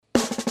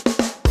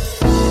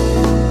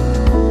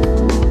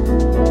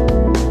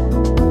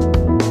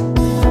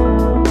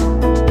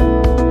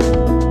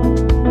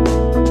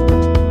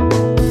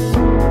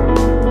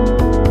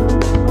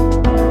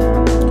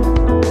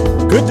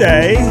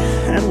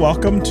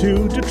welcome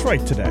to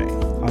Detroit Today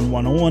on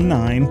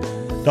 1019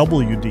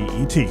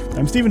 WDET.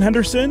 I'm Stephen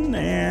Henderson,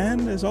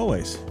 and as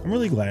always, I'm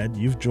really glad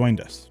you've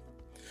joined us.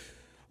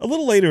 A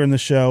little later in the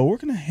show, we're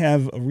going to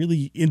have a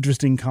really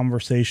interesting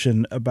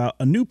conversation about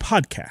a new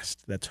podcast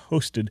that's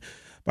hosted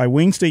by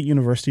Wayne State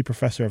University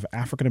professor of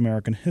African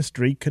American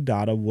history,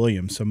 Kidada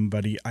Williams,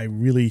 somebody I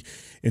really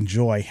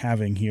enjoy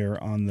having here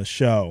on the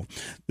show.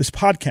 This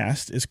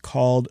podcast is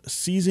called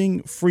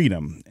Seizing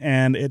Freedom,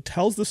 and it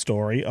tells the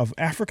story of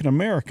African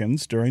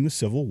Americans during the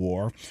Civil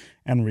War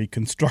and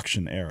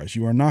Reconstruction eras.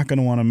 You are not going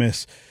to want to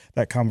miss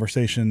that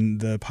conversation.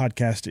 The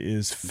podcast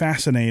is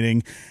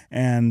fascinating,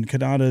 and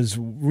Kidada's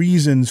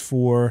reasons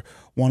for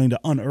wanting to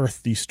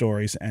unearth these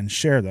stories and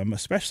share them,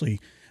 especially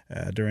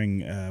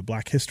during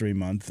Black History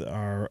Month,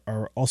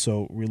 are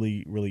also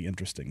really, really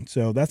interesting.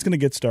 So that's going to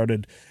get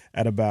started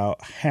at about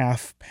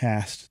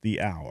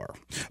 1:30.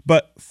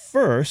 But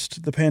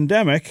first, the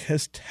pandemic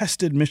has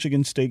tested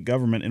Michigan state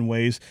government in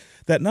ways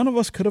that none of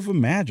us could have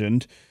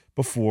imagined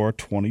before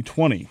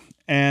 2020.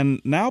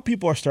 And now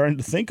people are starting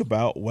to think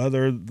about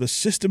whether the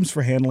systems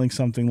for handling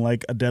something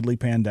like a deadly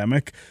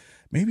pandemic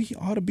maybe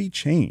ought to be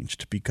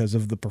changed because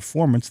of the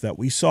performance that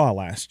we saw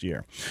last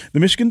year. The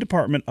Michigan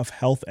Department of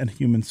Health and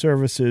Human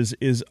Services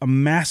is a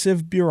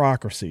massive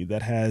bureaucracy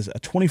that has a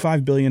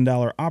 $25 billion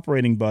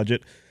operating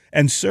budget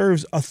and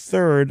serves a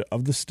third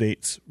of the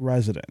state's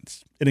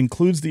residents. It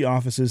includes the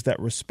offices that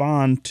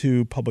respond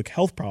to public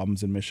health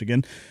problems in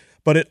Michigan,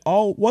 but it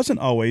wasn't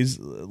always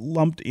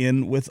lumped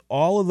in with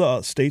all of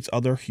the state's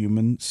other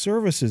human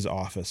services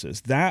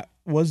offices. That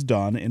was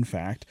done, in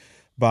fact,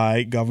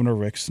 by Governor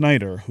Rick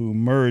Snyder, who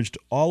merged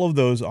all of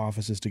those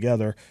offices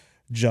together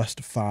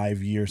just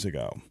 5 years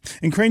ago.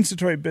 In Crain's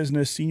Detroit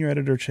Business, senior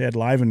editor Chad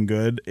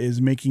Livengood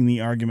is making the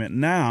argument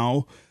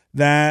now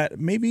that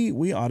maybe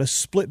we ought to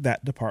split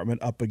that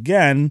department up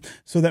again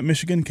so that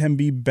Michigan can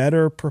be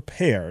better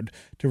prepared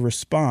to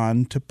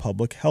respond to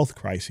public health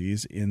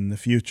crises in the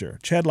future.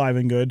 Chad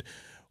Livengood,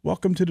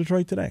 welcome to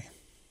Detroit Today.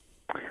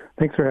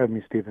 Thanks for having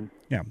me, Stephen.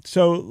 Yeah.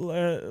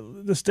 So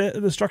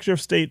the structure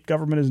of state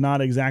government is not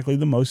exactly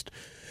the most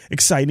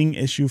exciting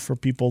issue for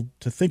people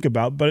to think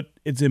about, but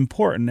it's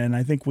important. And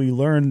I think we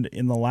learned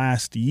in the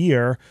last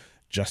year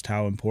just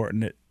how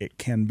important it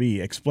can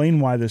be. Explain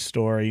why this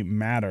story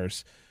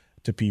matters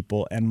to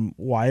people and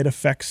why it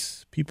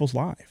affects people's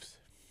lives.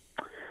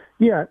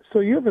 Yeah. So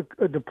you have a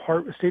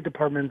state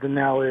department that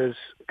now has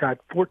got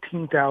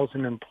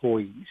 14,000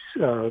 employees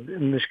in the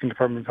Michigan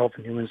Department of Health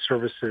and Human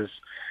Services.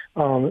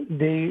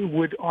 They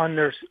would on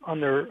their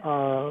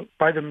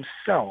by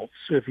themselves.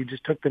 So if you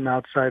just took them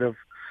outside of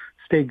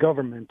state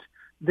government,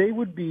 they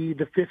would be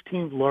the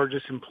 15th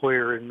largest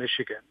employer in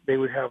Michigan. They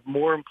would have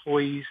more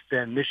employees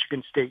than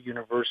Michigan State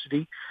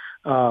University,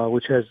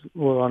 which has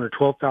under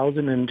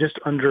 12,000, and just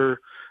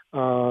under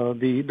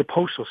the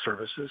Postal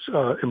Services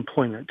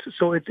employment.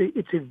 So it's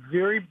a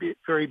very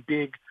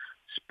big,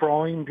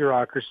 sprawling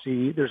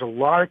bureaucracy. There's a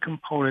lot of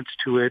components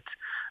to it.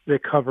 They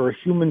cover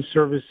human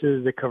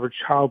services. They cover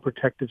child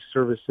protective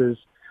services.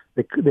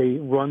 They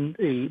run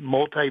a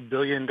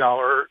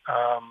multi-billion-dollar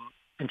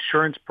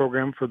insurance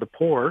program for the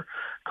poor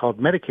called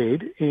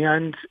Medicaid,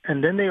 and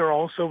then they are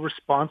also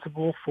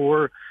responsible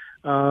for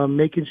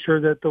making sure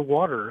that the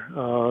water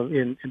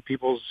in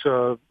people's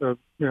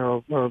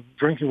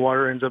drinking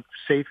water ends up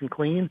safe and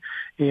clean,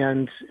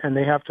 and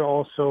they have to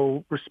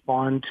also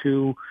respond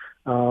to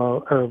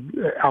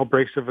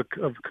outbreaks of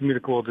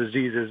communicable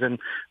diseases. And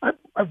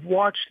I've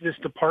watched this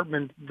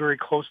department very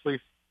closely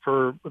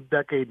for a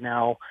decade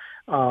now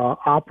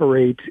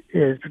operate,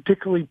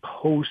 particularly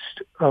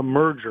post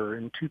merger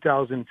in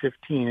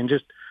 2015, and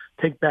just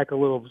take back a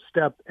little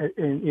step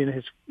in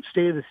his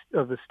State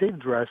of the State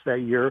address that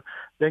year.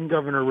 Then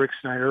Governor Rick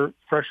Snyder,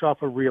 fresh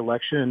off a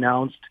re-election,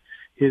 announced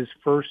his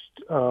first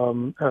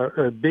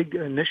big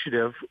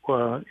initiative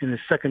in his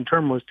second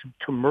term was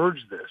to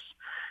merge this.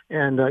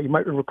 And you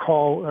might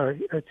recall,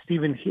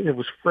 Stephen, it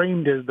was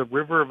framed as the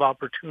river of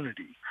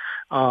opportunity,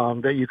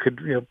 that you could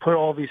put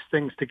all these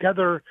things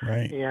together,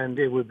 right, and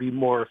it would be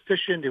more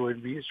efficient. It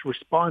would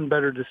respond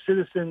better to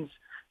citizens.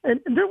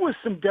 And there was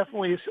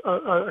definitely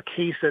a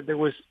case that there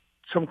was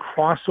some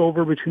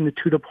crossover between the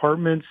two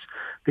departments.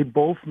 They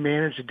both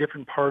manage a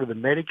different part of the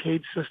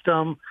Medicaid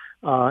system,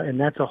 and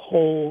that's a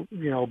whole,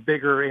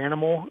 bigger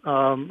animal.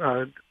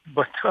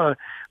 But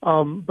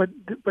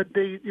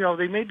they,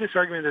 they made this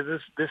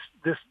argument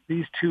that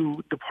these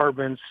two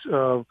departments,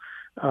 the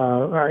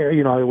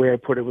way I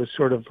put it was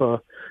sort of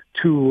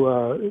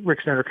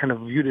Rick Snyder kind of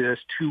viewed it as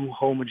two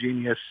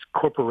homogeneous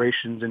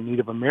corporations in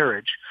need of a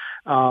marriage,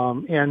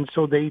 and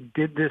so they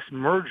did this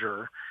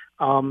merger.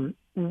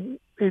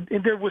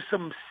 There was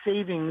some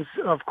savings,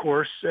 of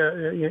course,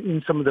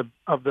 in some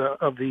of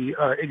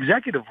the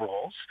executive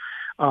roles.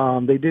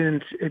 They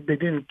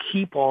didn't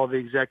keep all the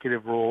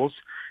executive roles,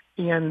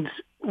 and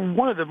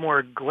one of the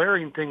more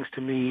glaring things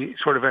to me,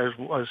 sort of as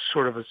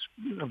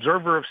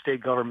observer of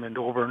state government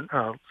over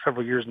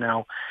several years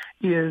now,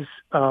 is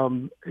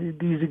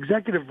these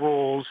executive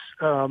roles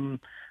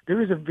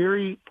there is a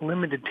very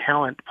limited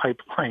talent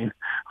pipeline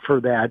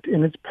for that,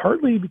 and it's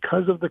partly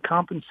because of the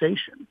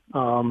compensation.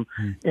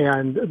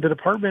 And the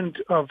Department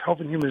of Health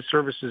and Human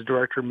Services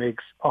director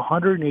makes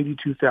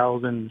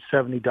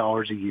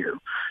 $182,070 a year.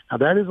 Now,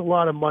 that is a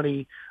lot of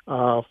money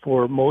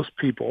for most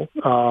people,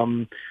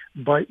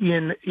 but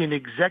in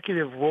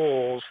executive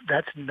roles,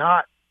 that's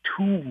not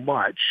too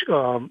much.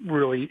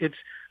 Really,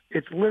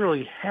 it's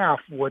literally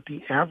half what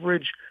the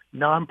average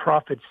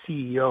nonprofit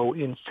CEO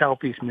in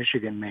Southeast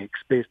Michigan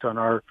makes, based on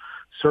our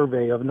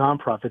survey of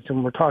nonprofits,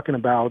 and we're talking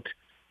about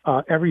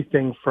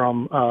everything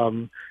from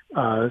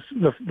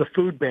the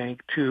food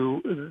bank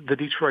to the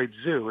Detroit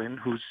Zoo, and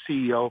whose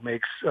CEO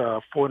makes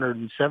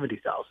 $470,000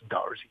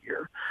 a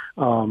year.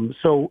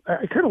 So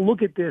I kind of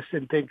look at this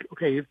and think,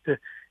 okay, if the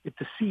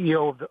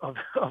CEO of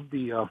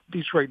the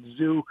Detroit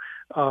Zoo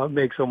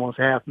makes almost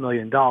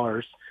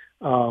 $500,000,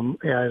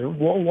 and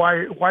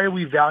why are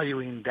we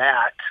valuing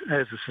that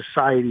as a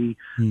society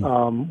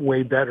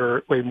way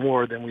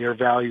more than we are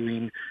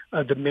valuing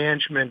the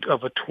management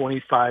of a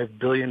 $25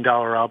 billion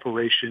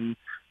operation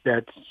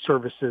that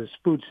services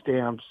food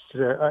stamps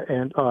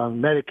and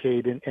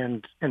Medicaid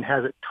and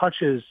has it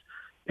touches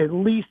at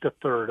least a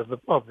third of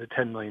the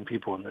 10 million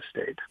people in the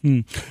state.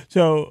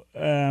 So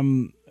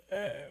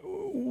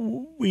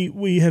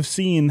we have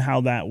seen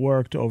how that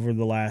worked over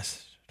the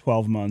last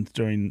 12 months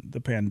during the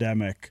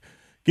pandemic.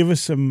 Give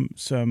us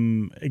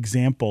some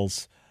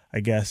examples, I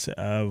guess,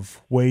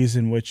 of ways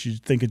in which you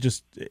think it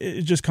just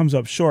comes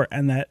up short,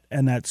 and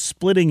that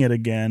splitting it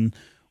again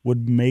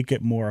would make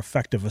it more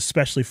effective,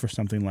 especially for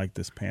something like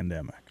this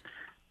pandemic.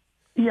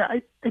 Yeah,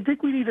 I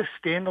think we need a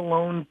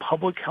standalone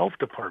public health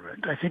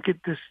department. I think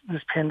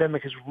this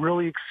pandemic has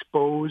really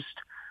exposed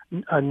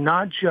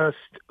not just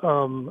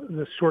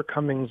the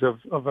shortcomings of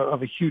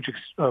a huge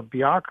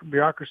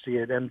bureaucracy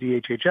at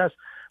MDHHS,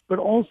 but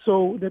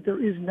also that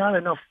there is not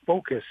enough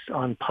focus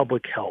on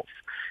public health.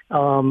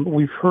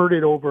 We've heard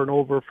it over and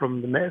over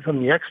from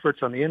the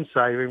experts on the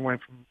inside. We went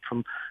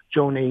from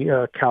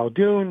Joni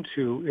Caldoun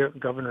to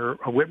Governor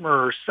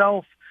Whitmer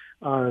herself,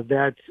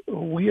 that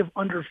we have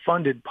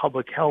underfunded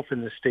public health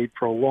in the state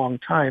for a long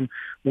time.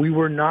 We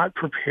were not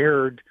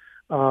prepared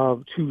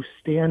to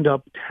stand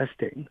up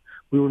testing.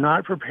 We were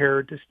not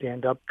prepared to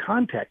stand up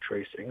contact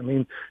tracing. I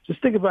mean, just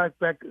think about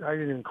back, I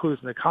didn't include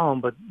this in the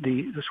column, but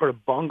the sort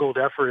of bungled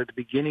effort at the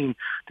beginning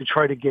to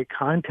try to get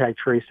contact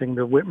tracing.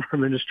 The Whitmer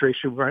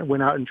administration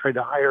went out and tried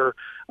to hire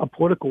a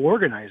political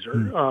organizer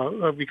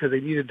because they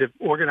needed to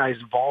organize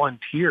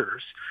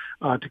volunteers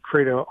to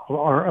create a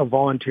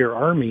volunteer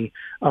army.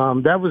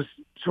 That was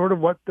sort of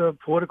what the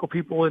political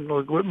people in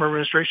the Whitmer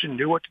administration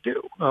knew what to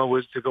do,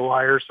 was to go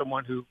hire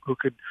someone who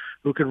could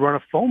run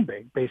a phone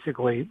bank,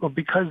 basically,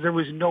 because there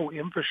was no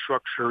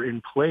infrastructure in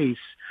place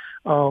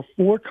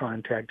for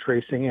contact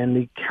tracing. And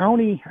the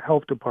county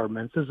health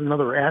departments is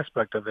another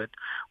aspect of it.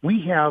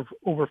 We have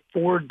over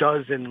 4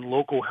 dozen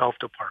local health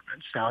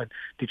departments. Now, in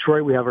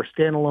Detroit, we have our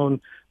standalone.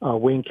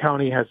 Wayne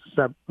County has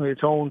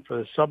its own for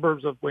the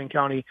suburbs of Wayne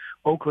County.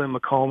 Oakland and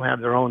Macomb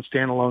have their own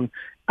standalone.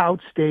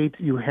 Outstate,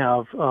 you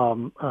have,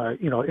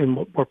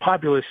 in more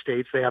populous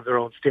states, they have their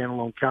own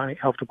standalone county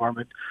health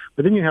department.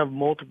 But then you have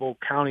multiple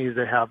counties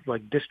that have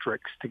like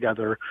districts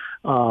together,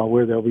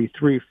 where there'll be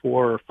 3,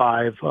 4, or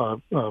 5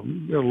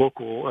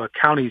 local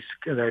counties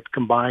that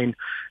combine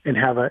and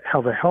have a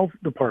health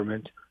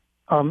department.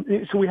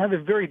 So we have a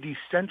very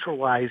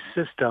decentralized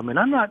system, and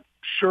I'm not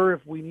sure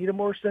if we need a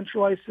more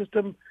centralized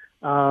system.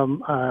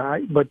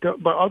 But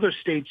other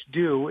states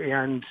do,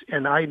 and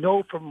I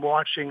know from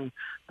watching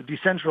the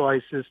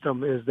decentralized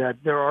system is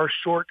that there are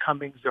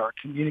shortcomings, there are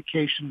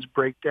communications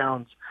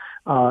breakdowns,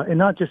 and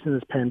not just in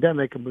this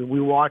pandemic. I mean, we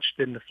watched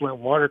in the Flint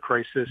water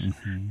crisis,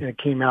 and it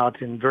came out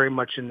very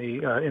much in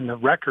the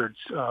records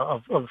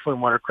of the Flint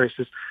water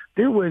crisis.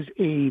 There was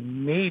a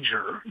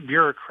major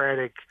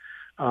bureaucratic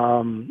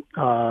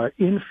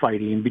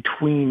infighting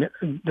between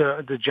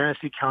the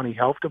Genesee County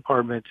Health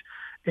Department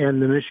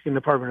and the Michigan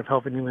Department of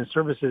Health and Human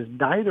Services.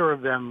 Neither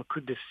of them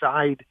could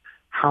decide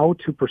how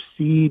to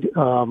proceed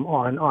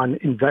on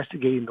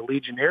investigating the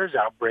Legionnaires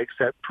outbreaks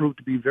that proved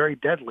to be very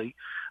deadly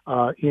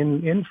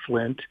in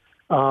Flint.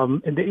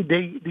 And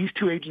these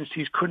two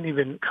agencies couldn't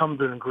even come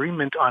to an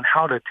agreement on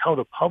how to tell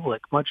the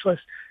public, much less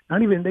they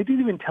didn't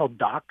even tell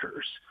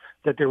doctors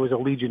that there was a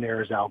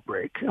Legionnaires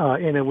outbreak.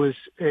 And it was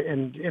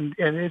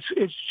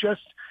it's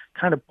just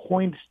kind of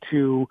points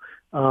to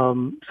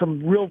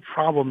some real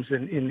problems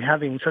in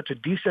having such a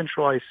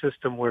decentralized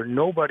system where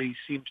nobody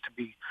seems to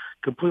be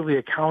completely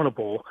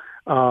accountable.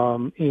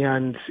 And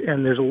at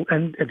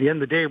the end of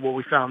the day, what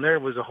we found there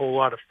was a whole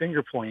lot of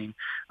finger pointing.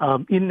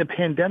 In the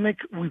pandemic,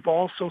 we've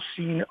also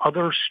seen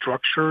other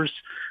structures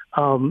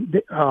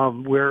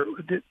where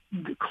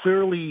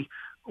clearly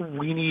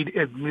we need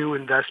a new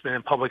investment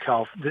in public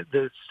health.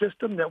 The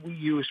system that we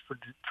use for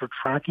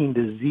tracking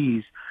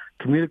disease,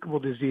 communicable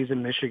disease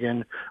in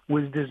Michigan,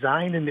 was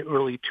designed in the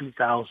early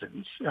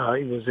 2000s.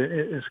 It was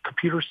a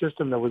computer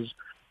system that was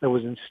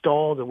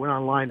installed and went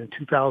online in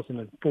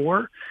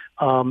 2004.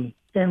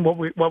 And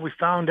what we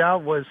found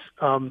out was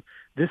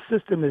this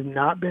system has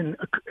not been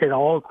at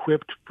all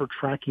equipped for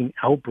tracking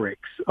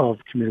outbreaks of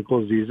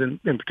communicable disease,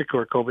 in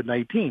particular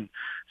COVID-19.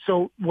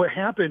 So what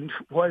happened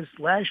was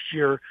last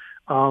year,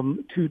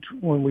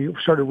 when we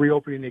started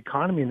reopening the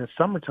economy in the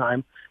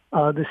summertime,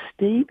 the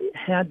state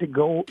had to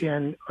go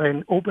in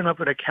and open up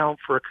an account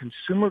for a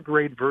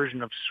consumer-grade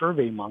version of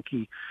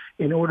SurveyMonkey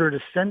in order to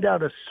send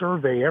out a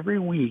survey every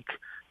week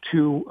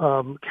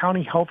to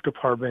county health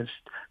departments.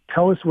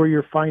 Tell us where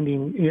you're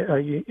finding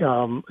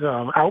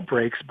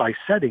outbreaks by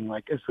setting.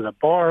 Like, is it a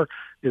bar?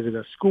 Is it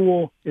a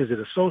school? Is it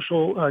a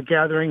social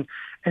gathering?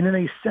 And then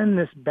they send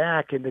this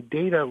back, and the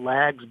data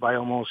lags by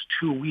almost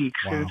 2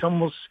 weeks. Wow. And it's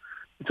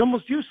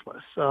almost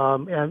useless,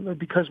 and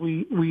because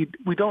we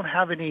don't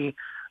have any.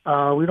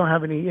 We don't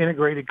have any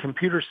integrated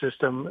computer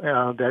system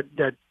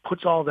that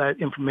puts all that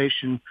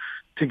information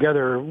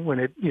together when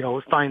it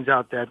finds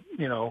out that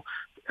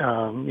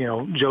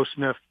Joe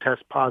Smith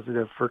tests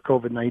positive for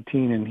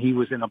COVID-19 and he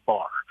was in a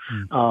bar.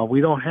 We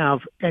don't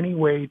have any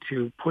way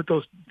to put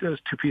those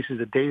two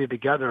pieces of data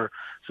together,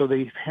 so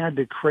they've had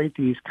to create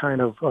these kind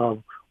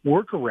of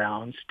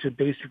workarounds to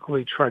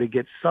basically try to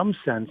get some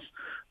sense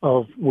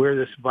of where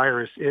this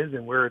virus is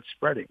and where it's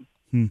spreading.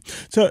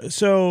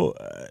 So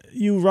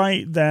you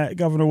write that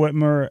Governor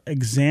Whitmer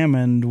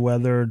examined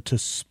whether to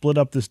split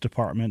up this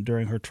department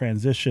during her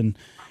transition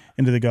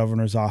into the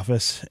governor's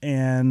office,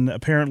 and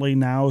apparently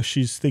now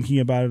she's thinking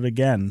about it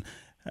again.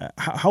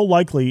 How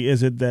likely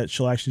is it that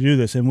she'll actually do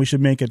this? And we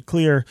should make it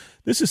clear,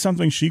 this is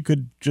something she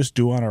could just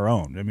do on her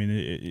own. I mean,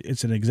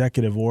 it's an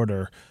executive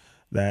order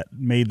that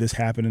made this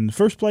happen in the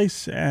first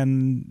place,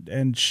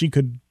 and she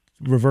could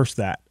reverse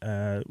that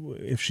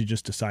if she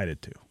just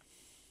decided to.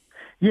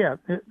 Yeah,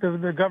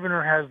 the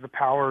governor has the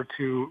power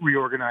to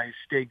reorganize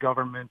state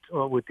government,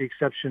 with the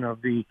exception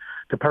of the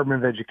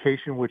Department of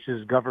Education, which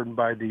is governed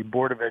by the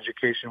Board of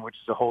Education, which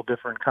is a whole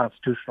different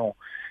constitutional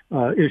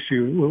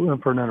issue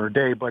for another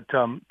day. But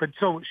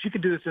so she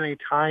could do this at any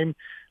time.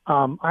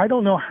 I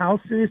don't know how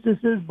serious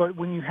this is, but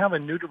when you have a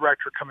new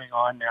director coming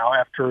on now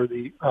after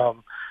the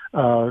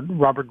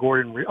Robert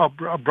Gordon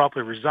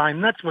abruptly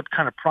resigned, that's what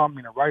kind of prompted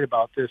me to write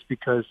about this,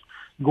 because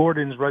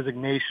Gordon's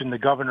resignation, the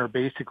governor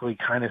basically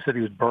kind of said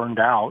he was burned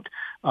out.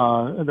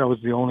 That was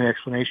the only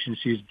explanation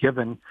she's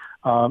given,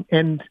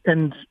 and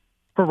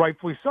for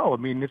rightfully so. I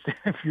mean,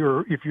 if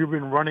you've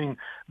been running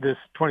this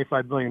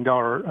 $25 billion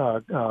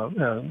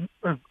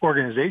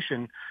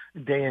organization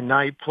day and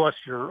night, plus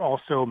you're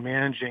also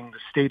managing the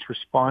state's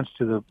response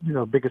to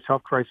the biggest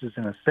health crisis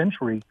in a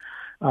century,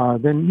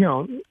 then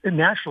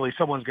naturally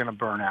someone's going to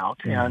burn out.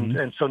 Mm-hmm.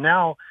 And so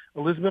now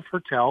Elizabeth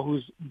Hertel,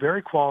 who's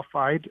very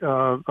qualified,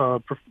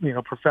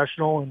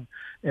 professional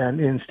and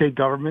in state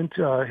government,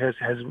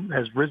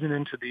 has risen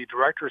into the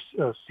director's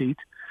seat.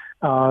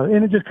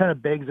 And it just kind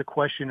of begs the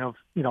question of,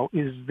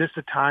 is this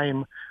a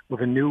time with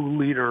a new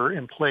leader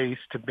in place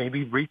to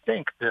maybe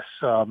rethink this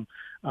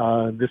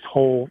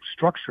whole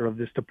structure of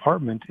this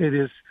department?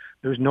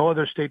 There's no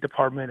other state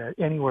department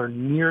anywhere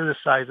near the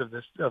size of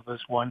this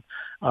one,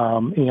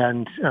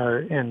 and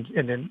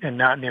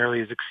not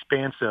nearly as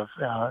expansive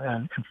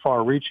and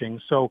far-reaching.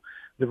 So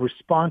the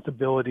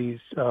responsibilities,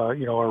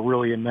 are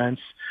really immense.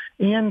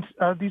 And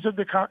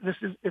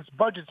it's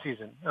budget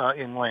season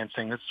in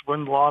Lansing. It's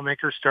when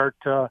lawmakers start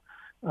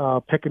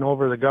picking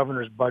over the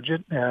governor's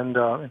budget and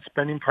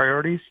spending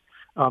priorities.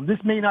 This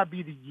may not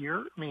be the year.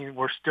 I mean,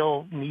 we're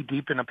still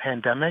knee-deep in a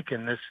pandemic,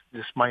 and this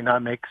might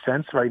not make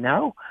sense right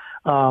now.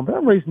 But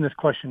I'm raising this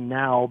question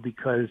now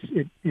because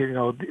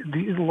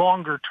the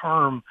longer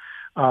term,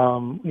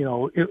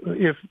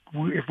 if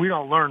we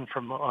don't learn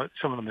from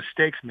some of the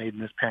mistakes made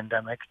in this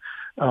pandemic,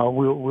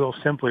 we'll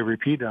simply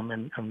repeat them,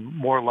 and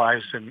more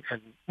lives and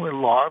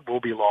law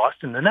will be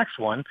lost in the next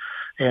one,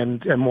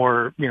 and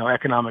more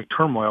economic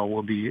turmoil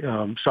will be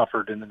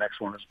suffered in the next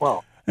one as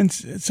well. And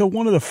so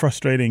one of the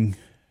frustrating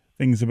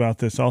things about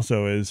this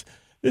also is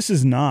this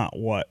is not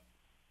what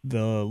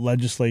the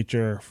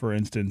legislature, for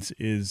instance,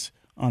 is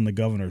on the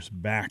governor's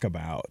back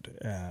about.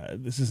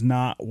 This is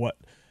not what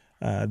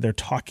they're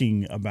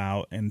talking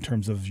about in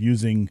terms of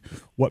using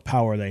what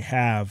power they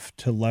have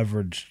to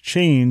leverage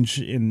change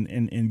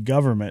in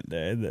government.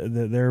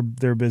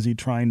 They're busy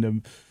trying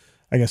to,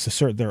 I guess,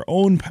 assert their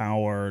own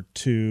power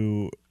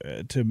to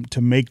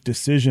make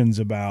decisions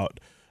about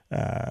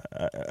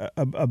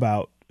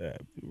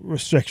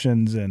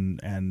restrictions and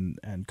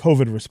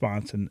COVID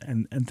response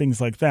and things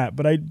like that.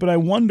 But I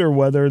wonder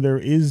whether there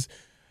is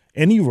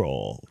any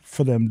role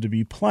for them to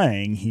be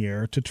playing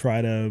here to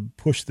try to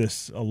push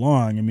this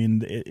along. I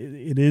mean,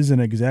 it is an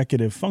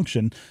executive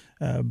function,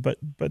 but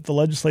the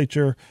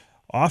legislature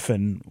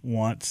often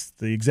wants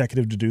the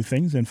executive to do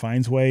things and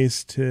finds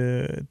ways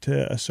to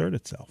assert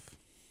itself.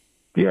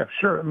 Yeah,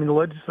 sure. I mean, the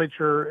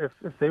legislature,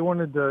 if they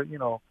wanted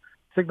to,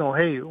 signal,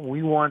 hey,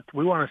 we want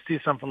to see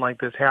something like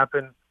this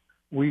happen.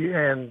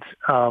 And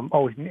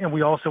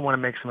we also want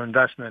to make some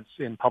investments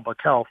in public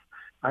health.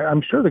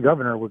 I'm sure the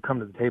governor would come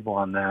to the table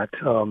on that.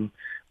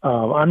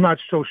 I'm not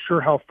so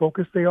sure how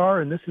focused they are,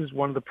 and this is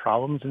one of the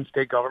problems in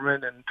state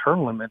government and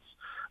term limits.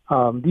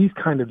 these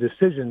kind of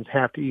decisions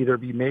have to either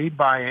be made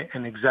by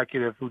an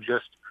executive who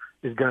just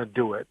is going to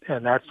do it,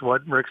 and that's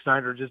what Rick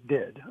Snyder just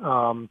did,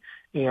 and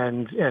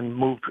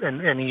moved,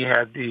 and he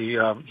had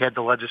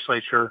the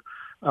legislature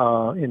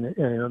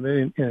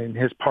in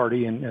his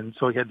party, and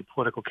so he had the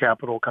political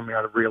capital coming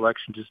out of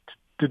re-election just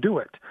to do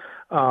it.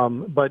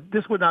 But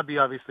this would not be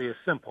obviously as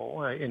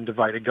simple in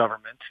divided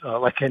government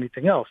like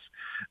anything else.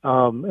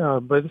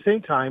 But at the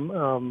same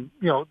time,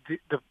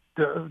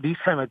 these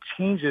kind of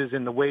changes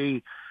in the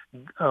way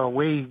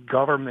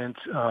government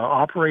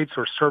operates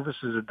or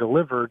services are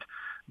delivered,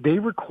 they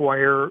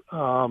require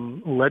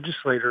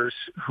legislators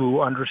who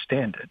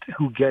understand it,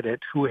 who get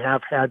it, who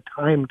have had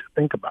time to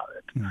think about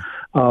it.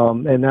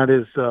 And that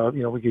is,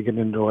 we could get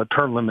into a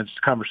term limits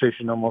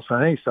conversation almost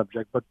on any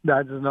subject, but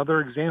that is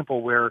another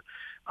example where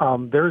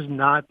there's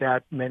not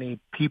that many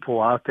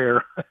people out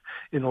there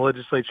in the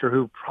legislature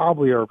who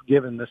probably are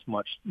given this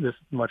much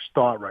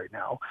thought right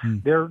now.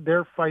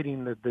 They're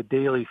fighting the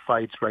daily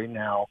fights right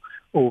now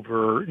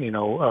over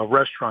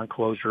restaurant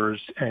closures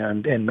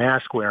and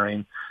mask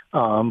wearing,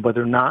 but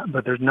there's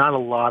not a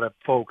lot of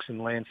folks in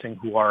Lansing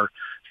who are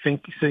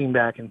sitting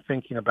back and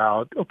thinking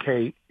about,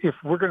 okay, if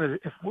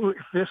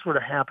this were to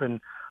happen,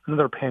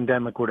 another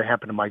pandemic were to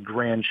happen to my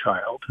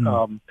grandchild,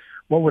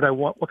 what would I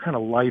want? What kind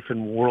of life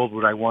and world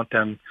would I want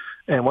them,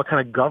 and what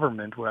kind of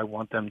government would I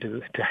want them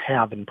to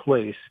have in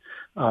place?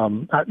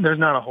 There's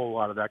not a whole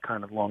lot of that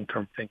kind of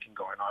long-term thinking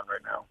going on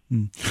right now.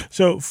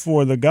 So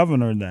for the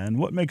governor, then,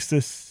 what makes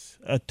this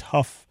a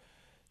tough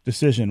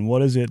decision?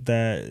 What is it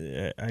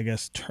that I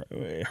guess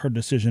her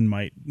decision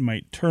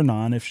might turn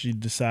on if she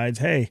decides,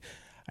 hey,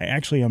 I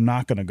actually am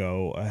not going to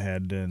go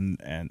ahead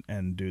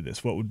and do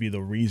this? What would be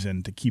the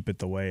reason to keep it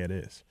the way it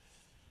is?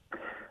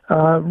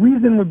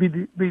 Reason would be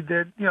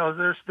that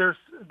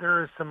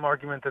there is some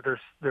argument that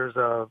there's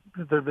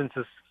been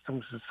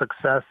some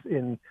success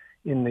in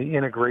the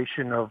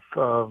integration of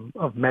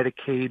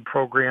Medicaid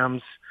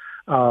programs,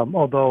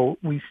 although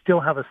we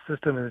still have a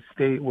system in the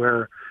state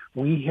where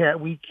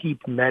we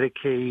keep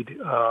Medicaid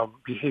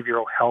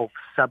behavioral health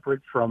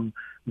separate from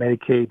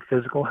Medicaid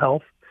physical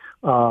health,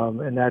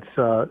 and that's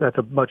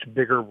a much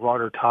bigger,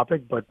 broader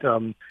topic, but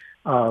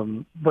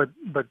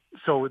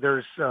so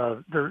there's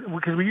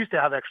because we used to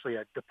have actually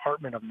a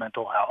Department of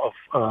Mental Health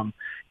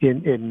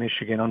in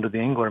Michigan under the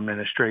Engler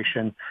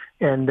administration,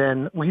 and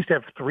then we used to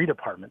have three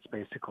departments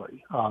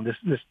basically.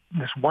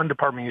 This one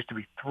department used to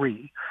be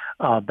three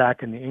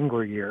back in the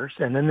Engler years,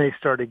 and then they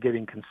started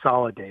getting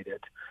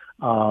consolidated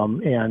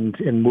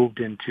and moved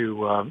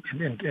into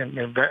and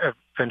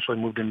eventually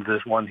moved into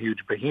this one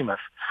huge behemoth.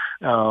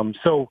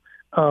 So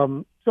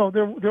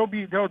there'll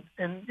be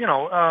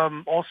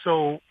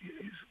also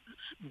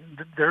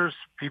there's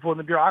people in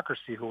the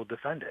bureaucracy who will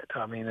defend it.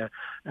 I mean,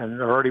 and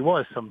there already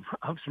was some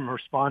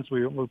response.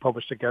 We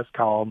published a guest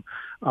column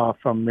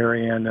from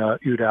Marianne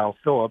Udall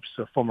Phillips,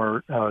 a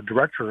former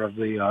director of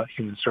the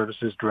Human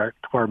Services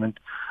Department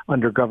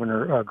under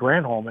Governor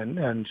Granholm,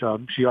 and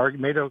she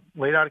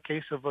laid out a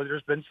case of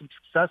there's been some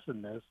success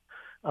in this.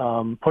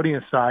 Putting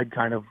aside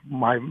kind of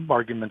my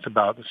arguments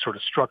about the sort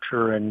of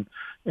structure and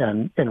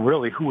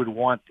really who would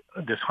want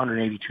this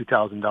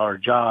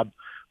 $182,000 job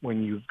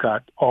when you've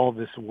got all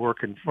this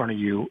work in front of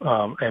you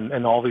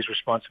and all these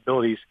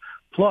responsibilities,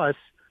 plus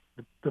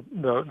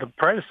the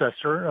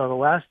predecessor, the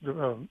last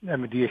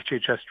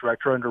DHHS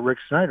director under Rick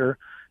Snyder,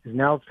 is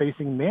now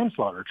facing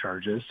manslaughter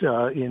charges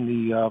in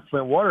the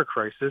Flint water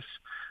crisis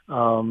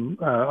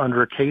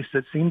under a case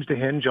that seems to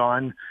hinge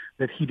on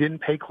that he didn't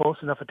pay close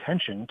enough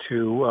attention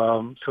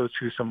to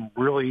some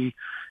really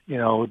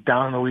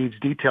down in the weeds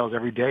details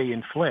every day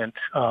in Flint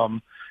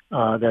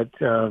that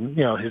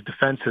his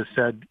defense has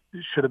said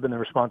should have been the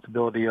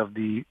responsibility of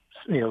the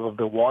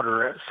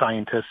water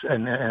scientists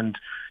and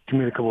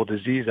communicable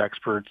disease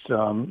experts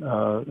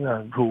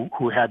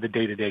who had the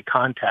day-to-day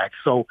contact.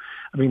 So,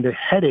 I mean, the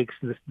headaches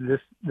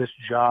this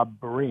job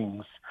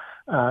brings,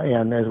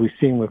 and as we've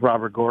seen with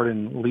Robert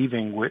Gordon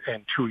leaving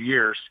in 2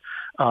 years,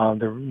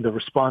 the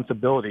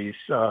responsibilities,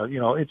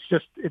 it's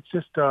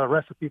just a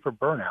recipe for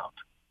burnout.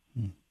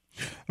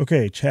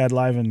 Okay, Chad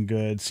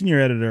Livengood, senior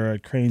editor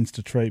at Crain's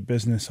Detroit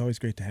Business. Always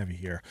great to have you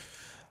here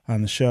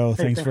on the show.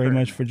 Thanks very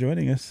much for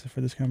joining us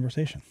for this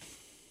conversation.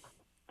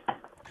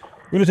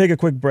 We're going to take a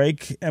quick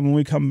break, and when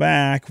we come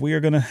back, we are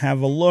going to have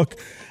a look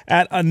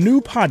at a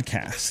new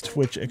podcast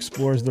which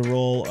explores the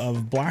role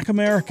of Black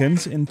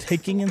Americans in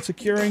taking and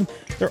securing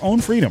their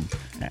own freedom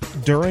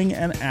during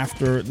and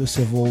after the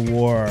Civil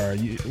War.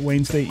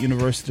 Wayne State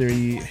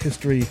University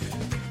history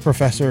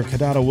professor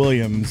Kadada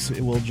Williams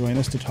will join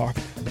us to talk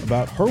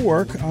about her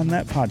work on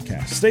that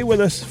podcast. Stay with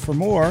us for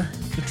more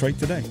Detroit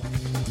Today.